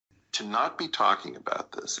to not be talking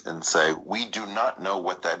about this and say, we do not know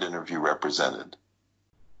what that interview represented.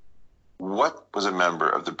 What was a member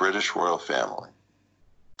of the British royal family,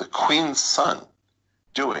 the Queen's son,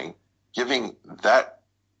 doing, giving that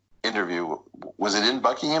interview? Was it in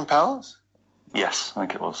Buckingham Palace? Yes, I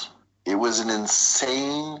think it was. It was an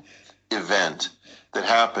insane event that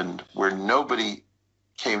happened where nobody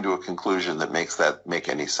came to a conclusion that makes that make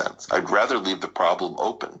any sense. I'd rather leave the problem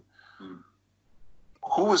open.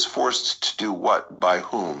 Who was forced to do what by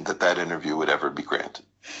whom that interview would ever be granted?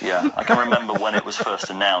 Yeah, I can remember when it was first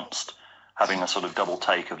announced, having a sort of double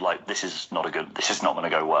take of like, this is not going to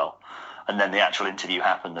go well. And then the actual interview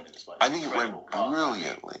happened. And it was like, I think it went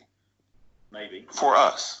brilliantly. Maybe. For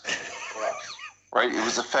us. Right? It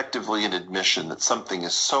was effectively an admission that something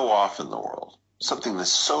is so off in the world, something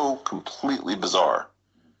that's so completely bizarre,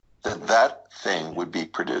 that thing would be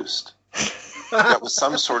produced. That was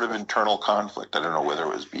some sort of internal conflict. I don't know whether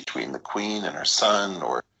it was between the Queen and her son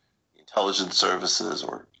or intelligence services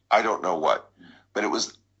or I don't know what. But it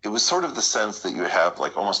was sort of the sense that you have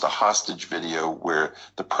like almost a hostage video where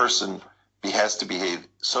the person has to behave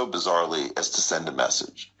so bizarrely as to send a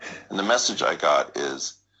message. And the message I got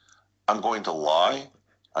is, I'm going to lie,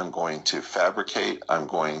 I'm going to fabricate, I'm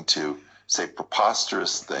going to say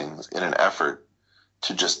preposterous things in an effort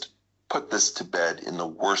to just put this to bed in the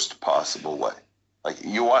worst possible way. Like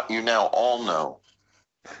you now all know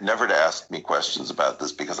never to ask me questions about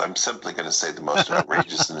this because I'm simply going to say the most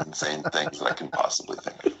outrageous and insane things that I can possibly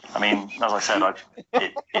think of. I mean, as I said,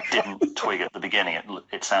 it didn't twig at the beginning.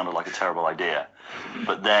 It sounded like a terrible idea.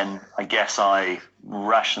 But then I guess I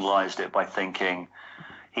rationalized it by thinking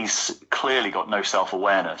he's clearly got no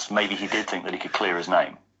self-awareness. Maybe he did think that he could clear his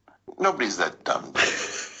name. Nobody's that dumb.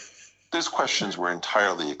 Those questions were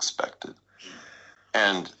entirely expected.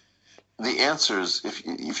 And the answers,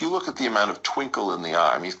 if you look at the amount of twinkle in the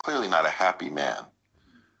eye, I mean, he's clearly not a happy man.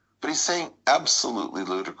 But he's saying absolutely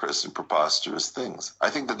ludicrous and preposterous things. I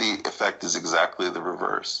think that the effect is exactly the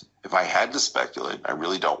reverse. If I had to speculate, I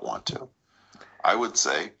really don't want to, I would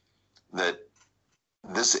say that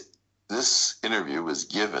this interview was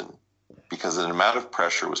given because an amount of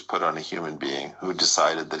pressure was put on a human being who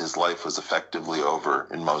decided that his life was effectively over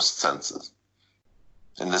in most senses.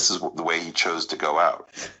 And this is the way he chose to go out,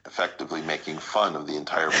 effectively making fun of the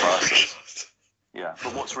entire process. Yeah,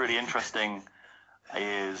 but what's really interesting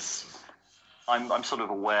is I'm sort of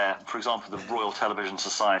aware, for example, the Royal Television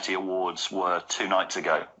Society Awards were 2 nights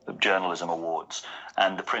ago, the Journalism Awards,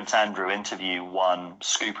 and the Prince Andrew interview won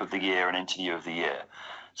Scoop of the Year and Interview of the Year.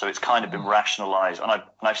 So it's kind of been rationalized. And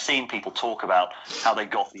I've seen people talk about how they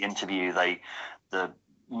got the interview. The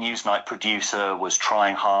Newsnight producer was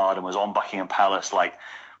trying hard and was on Buckingham Palace,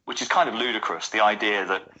 which is kind of ludicrous. The idea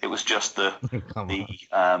that it was just the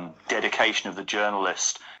dedication of the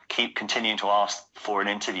journalist keep continuing to ask for an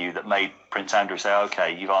interview that made Prince Andrew say,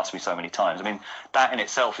 okay, you've asked me so many times. I mean, that in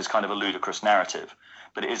itself is kind of a ludicrous narrative,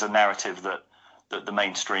 but it is a narrative that the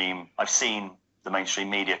mainstream, I've seen the mainstream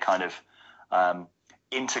media kind of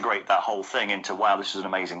integrate that whole thing into, wow, this is an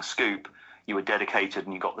amazing scoop. You were dedicated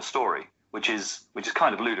and you got the story, which is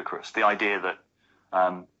kind of ludicrous. The idea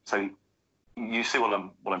that, so you see what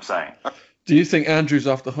I'm saying. Do you think Andrew's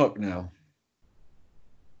off the hook now?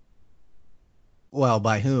 Well,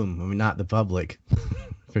 by whom? I mean, not the public.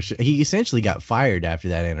 For sure. He essentially got fired after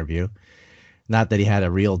that interview. Not that he had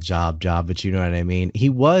a real job, but you know what I mean. He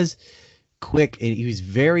was quick, and he was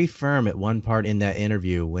very firm at one part in that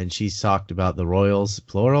interview when she talked about the royals,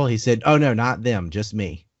 plural. He said, oh, no, not them, just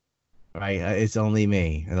me. Right? It's only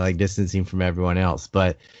me. And like distancing from everyone else.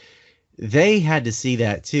 But they had to see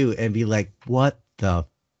that too and be like, what the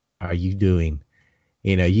are you doing?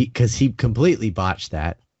 You know, because he completely botched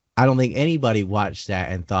that. I don't think anybody watched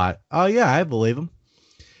that and thought, oh, yeah, I believe him.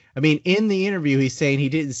 I mean, in the interview, he's saying he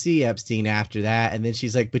didn't see Epstein after that. And then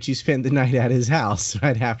she's like, but you spent the night at his house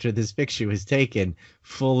right after this picture was taken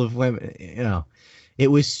full of women. You know, it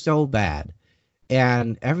was so bad.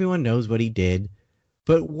 And everyone knows what he did.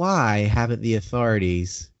 But why haven't the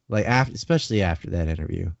authorities, especially after that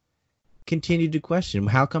interview, continued to question him?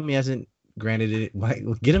 How come he hasn't granted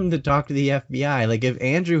it? Get him to talk to the FBI. Like, if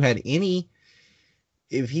Andrew had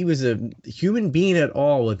if he was a human being at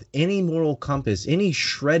all with any moral compass, any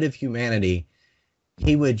shred of humanity,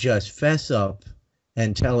 he would just fess up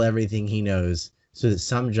and tell everything he knows so that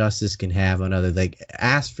some justice can have on other,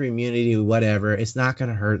 ask for immunity, whatever. It's not going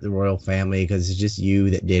to hurt the royal family because it's just you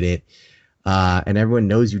that did it. And everyone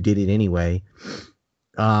knows you did it anyway.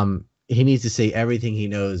 He needs to say everything he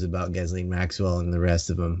knows about Ghislaine Maxwell and the rest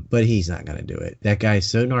of them, but he's not going to do it. That guy's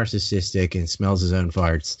so narcissistic and smells his own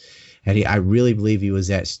farts. And I really believe he was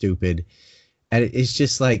that stupid. And it's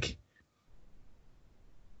just like,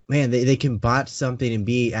 man, they can botch something and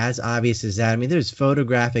be as obvious as that. I mean, there's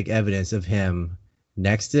photographic evidence of him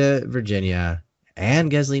next to Virginia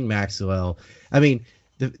and Ghislaine Maxwell. I mean,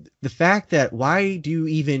 the fact that why do you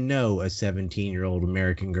even know a 17-year-old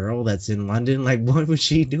American girl that's in London? Like, what was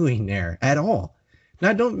she doing there at all? Now,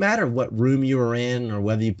 it don't matter what room you were in or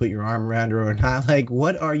whether you put your arm around her or not. Like,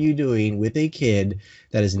 what are you doing with a kid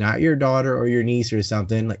that is not your daughter or your niece or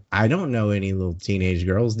something? Like, I don't know any little teenage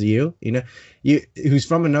girls. Do you? You know, who's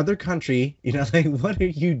from another country? You know, like, what are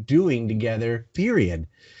you doing together? Period.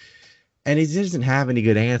 And he doesn't have any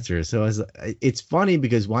good answers. So it's funny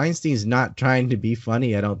because Weinstein's not trying to be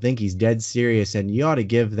funny. I don't think he's dead serious. And you ought to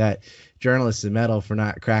give that journalist a medal for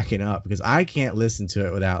not cracking up, because I can't listen to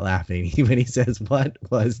it without laughing when he says, "What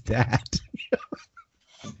was that?"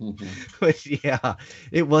 But yeah,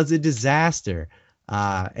 it was a disaster.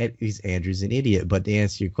 Andrew's an idiot. But to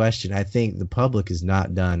answer your question, I think the public is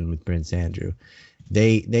not done with Prince Andrew.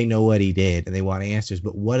 They know what he did and they want answers,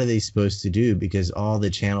 but what are they supposed to do? Because all the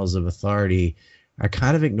channels of authority are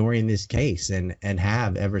kind of ignoring this case and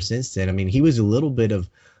have ever since then. I mean, he was a little bit of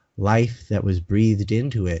life that was breathed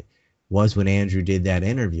into it was when Andrew did that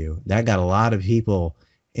interview. That got a lot of people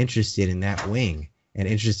interested in that wing and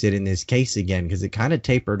interested in this case again, because it kind of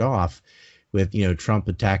tapered off with, you know, Trump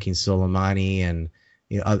attacking Soleimani and,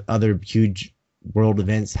 you know, other huge world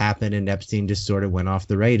events happened, and Epstein just sort of went off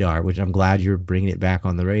the radar, which I'm glad you're bringing it back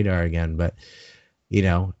on the radar again. But, you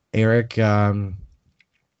know, Eric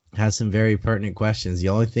has some very pertinent questions. The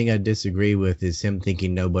only thing I disagree with is him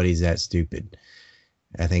thinking nobody's that stupid.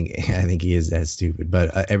 I think he is that stupid.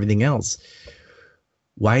 But everything else,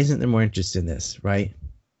 why isn't there more interest in this, right?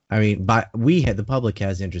 I mean, the public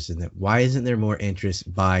has interest in it. Why isn't there more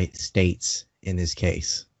interest by states in this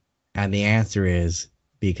case? And the answer is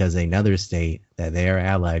because another state that they are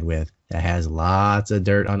allied with that has lots of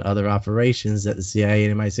dirt on other operations that the CIA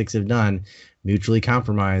and MI6 have done, mutually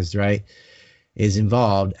compromised, right, is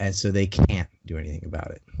involved, and so they can't do anything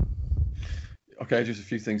about it. Okay, just a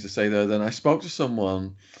few things to say there then. I spoke to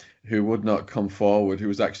someone who would not come forward, who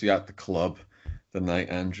was actually at the club the night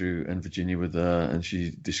Andrew and Virginia were there, and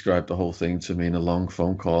she described the whole thing to me in a long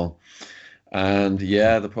phone call. And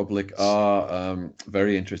yeah, the public are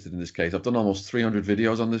very interested in this case. I've done almost 300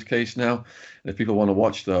 videos on this case now. And if people want to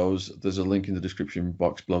watch those, there's a link in the description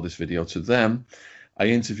box below this video to them. I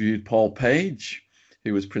interviewed Paul Page,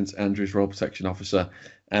 who was Prince Andrew's Royal Protection Officer.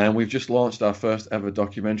 And we've just launched our first ever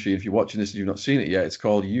documentary. If you're watching this and you've not seen it yet, it's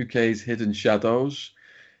called UK's Hidden Shadows.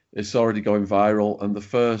 It's already going viral. And the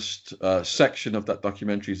first section of that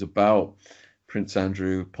documentary is about Prince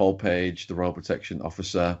Andrew, Paul Page, the Royal Protection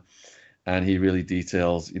Officer. And he really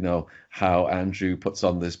details, you know, how Andrew puts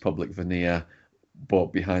on this public veneer,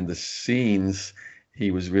 but behind the scenes,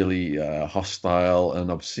 he was really hostile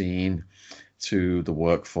and obscene to the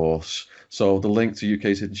workforce. So the link to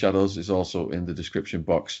UK's Hidden Shadows is also in the description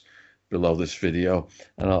box below this video.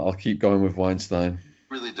 And I'll keep going with Weinstein.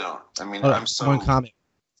 Really don't. I mean, One comment.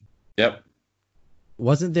 Yep.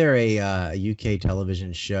 Wasn't there a UK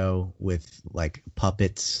television show with like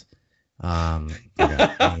puppets? You know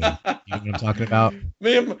what I'm talking about?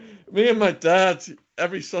 Me and my dad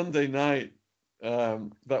every Sunday night.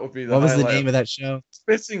 That would be the. What was the name of that show?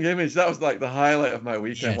 Spitting Image. That was like the highlight of my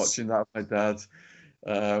weekend, watching that with my dad.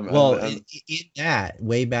 In that,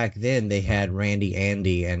 way back then, they had Randy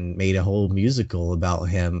Andy and made a whole musical about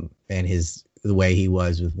him and the way he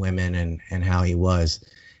was with women and how he was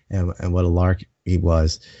and what a lark he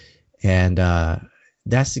was. And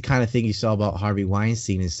that's the kind of thing you saw about Harvey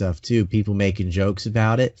Weinstein and stuff too. People making jokes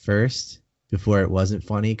about it first before it wasn't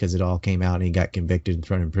funny because it all came out and he got convicted and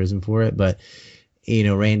thrown in prison for it. But, you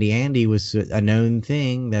know, Randy Andy was a known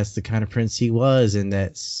thing. That's the kind of prince he was. And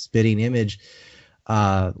that Spitting Image,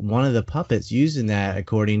 one of the puppets using that,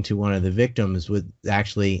 according to one of the victims, was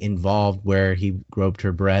actually involved where he groped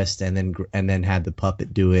her breast and then had the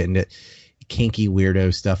puppet do it. And kinky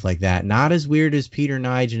weirdo stuff like that. Not as weird as Peter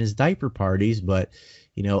Nige and his diaper parties, but,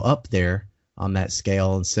 you know, up there on that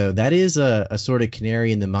scale. And so that is a sort of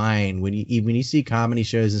canary in the mine when you see comedy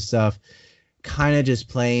shows and stuff kind of just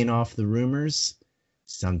playing off the rumors.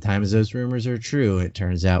 Sometimes those rumors are true. It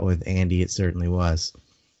turns out with Andy, it certainly was.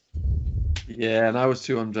 Yeah, and I was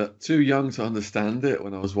too young to understand it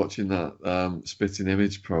when I was watching that Spitting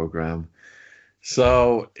Image program.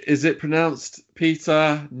 So, is it pronounced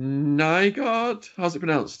Peter Nygard? How's it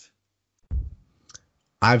pronounced?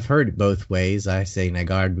 I've heard it both ways. I say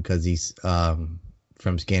Nygard because he's from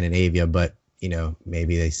Scandinavia, but, you know,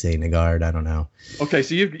 maybe they say Nygard. I don't know. Okay,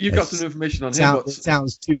 so you've got some information on him. It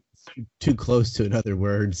sounds too too close to another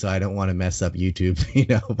word, so I don't want to mess up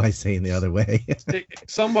YouTube, by saying the other way.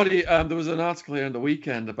 Somebody, there was an article here on the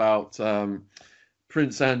weekend about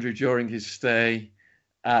Prince Andrew during his stay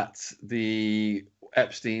at the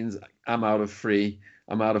Epstein's I'm out of free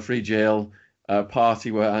jail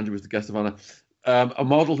party where Andrew was the guest of honor. A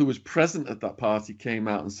model who was present at that party came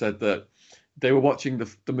out and said that they were watching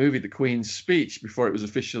the movie The Queen's Speech before it was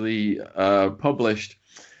officially published,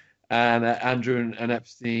 and Andrew and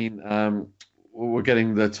Epstein were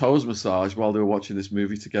getting their toes massaged while they were watching this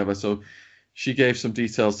movie together. So she gave some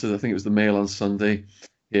details to, I think it was the Mail on Sunday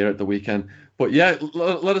here at the weekend. But yeah,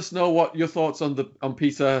 let us know what your thoughts on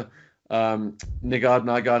Peter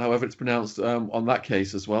Nygard, however it's pronounced, on that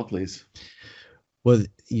case as well, please. Well,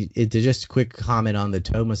 just a quick comment on the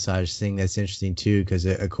toe massage thing. That's interesting too, because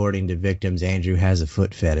according to victims, Andrew has a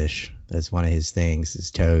foot fetish. That's one of his things,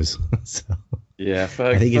 his toes. So yeah,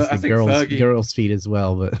 I think it's the girls' feet as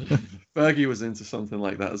well. But Fergie was into something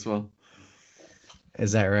like that as well.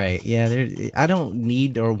 Is that right? Yeah, I don't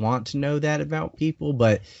need or want to know that about people,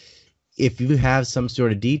 but if you have some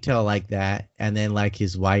sort of detail like that, and then like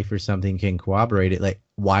his wife or something can corroborate it, like,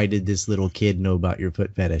 why did this little kid know about your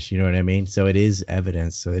foot fetish? You know what I mean? So it is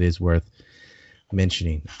evidence, so it is worth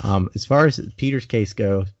mentioning. As far as Peter's case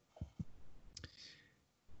goes,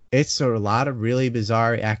 it's a lot of really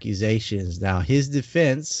bizarre accusations. Now, his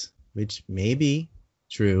defense, which may be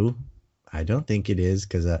true, I don't think it is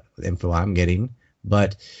because of the info I'm getting,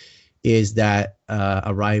 but is that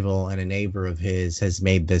a rival and a neighbor of his has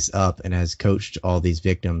made this up and has coached all these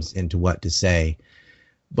victims into what to say.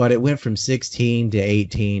 But it went from 16 to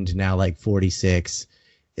 18 to now like 46.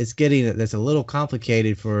 That's a little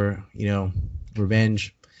complicated for,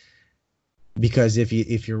 revenge, because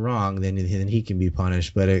if you're wrong, then he can be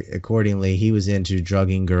punished. But accordingly, he was into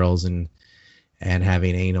drugging girls and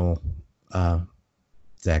having anal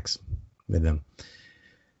sex with them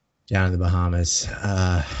down in the Bahamas,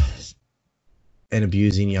 and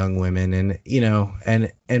abusing young women,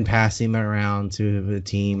 and passing them around to the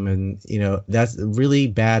team, and that's really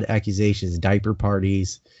bad accusations. Diaper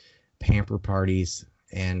parties, pamper parties,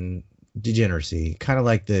 and degeneracy, kind of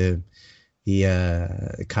like the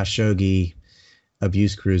Khashoggi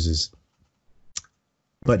abuse cruises.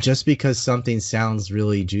 But just because something sounds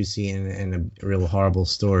really juicy and a real horrible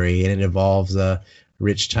story, and it involves a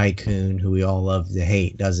rich tycoon who we all love to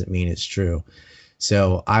hate, doesn't mean it's true.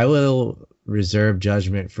 So I will reserve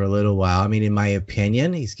judgment for a little while. I mean, in my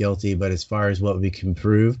opinion, he's guilty, but as far as what we can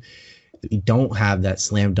prove, we don't have that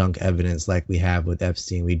slam dunk evidence like we have with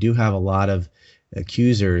Epstein. We do have a lot of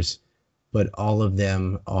accusers, but all of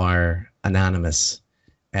them are anonymous.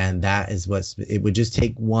 And that is it would just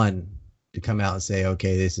take one to come out and say,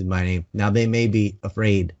 okay, this is my name. Now, they may be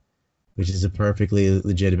afraid, which is a perfectly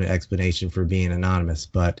legitimate explanation for being anonymous,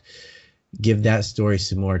 but give that story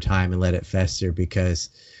some more time and let it fester, because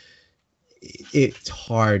it's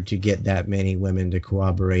hard to get that many women to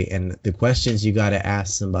corroborate. And the questions you got to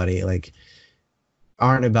ask somebody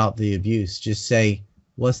aren't about the abuse. Just say,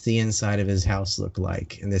 what's the inside of his house look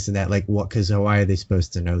like? And this and that, like what, because why are they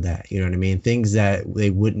supposed to know that? You know what I mean? Things that they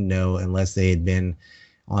wouldn't know unless they had been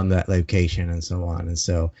on that location and so on.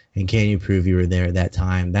 And can you prove you were there at that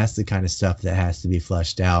time? That's the kind of stuff that has to be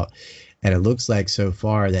flushed out. And it looks like so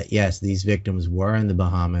far that, yes, these victims were in the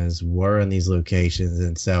Bahamas, were in these locations.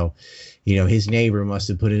 And so, his neighbor must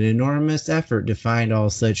have put an enormous effort to find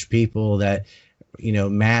all such people that,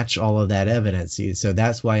 match all of that evidence. So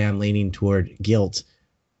that's why I'm leaning toward guilt.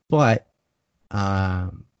 But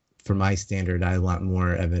for my standard, I want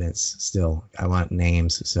more evidence still. I want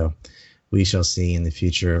names. So we shall see in the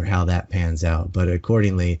future how that pans out. But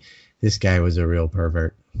accordingly, this guy was a real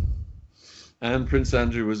pervert. And Prince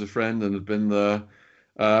Andrew was a friend and had been there.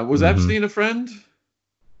 Was Epstein a friend?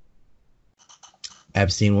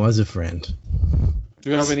 Epstein was a friend.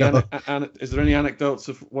 Do you have any? Is there any anecdotes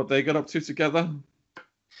of what they got up to together?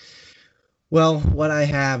 Well, what I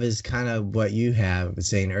have is kind of what you have been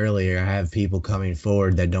saying earlier. I have people coming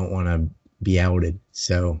forward that don't want to be outed.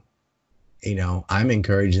 So, I'm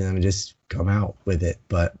encouraging them to just come out with it.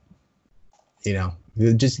 But,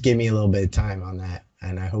 just give me a little bit of time on that.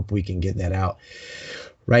 And I hope we can get that out.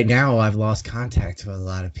 Right now, I've lost contact with a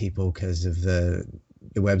lot of people because of the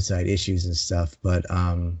website issues and stuff. But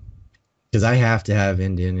because I have to have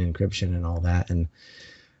end-to-end encryption and all that. And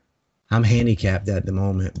I'm handicapped at the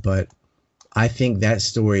moment. But I think that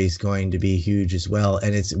story is going to be huge as well.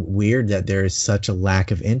 And it's weird that there is such a lack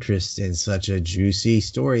of interest in such a juicy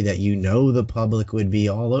story that the public would be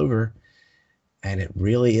all over. And it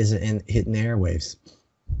really isn't hitting the airwaves.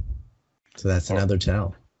 So that's another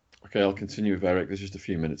tell. Okay, I'll continue with Eric. There's just a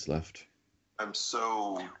few minutes left.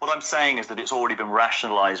 What I'm saying is that it's already been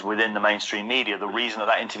rationalized within the mainstream media. The reason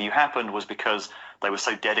that interview happened was because they were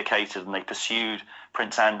so dedicated and they pursued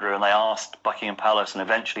Prince Andrew and they asked Buckingham Palace, and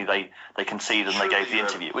eventually they conceded and they gave the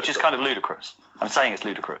interview, which is kind of ludicrous. I'm saying it's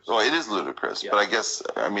ludicrous. Well, it is ludicrous, but I guess,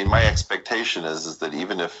 I mean, my expectation is that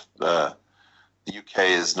even if the UK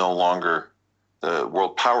is no longer the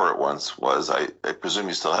world power it once was, I presume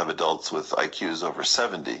you still have adults with IQs over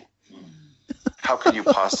 70. How could you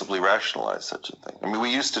possibly rationalize such a thing? I mean,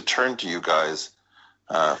 we used to turn to you guys,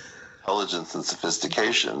 intelligence and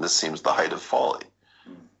sophistication. This seems the height of folly.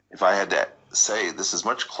 If I had to say, this is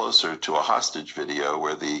much closer to a hostage video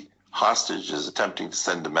where the hostage is attempting to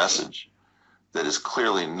send a message that is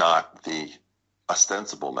clearly not the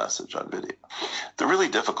ostensible message on video. The really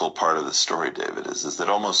difficult part of the story, David, is that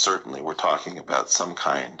almost certainly we're talking about some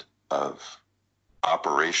kind of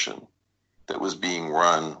operation that was being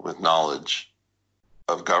run with knowledge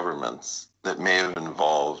of governments that may have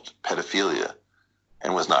involved pedophilia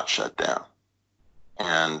and was not shut down.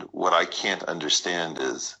 And what I can't understand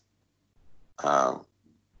is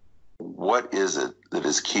what is it that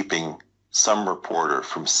is keeping some reporter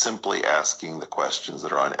from simply asking the questions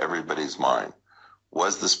that are on everybody's mind?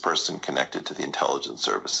 Was this person connected to the intelligence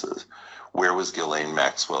services? Where was Ghislaine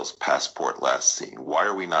Maxwell's passport last seen? Why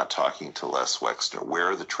are we not talking to Les Wexner? Where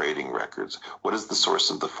are the trading records? What is the source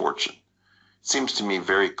of the fortune? It seems to me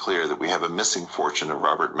very clear that we have a missing fortune of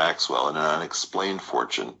Robert Maxwell and an unexplained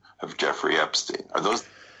fortune of Jeffrey Epstein. Are those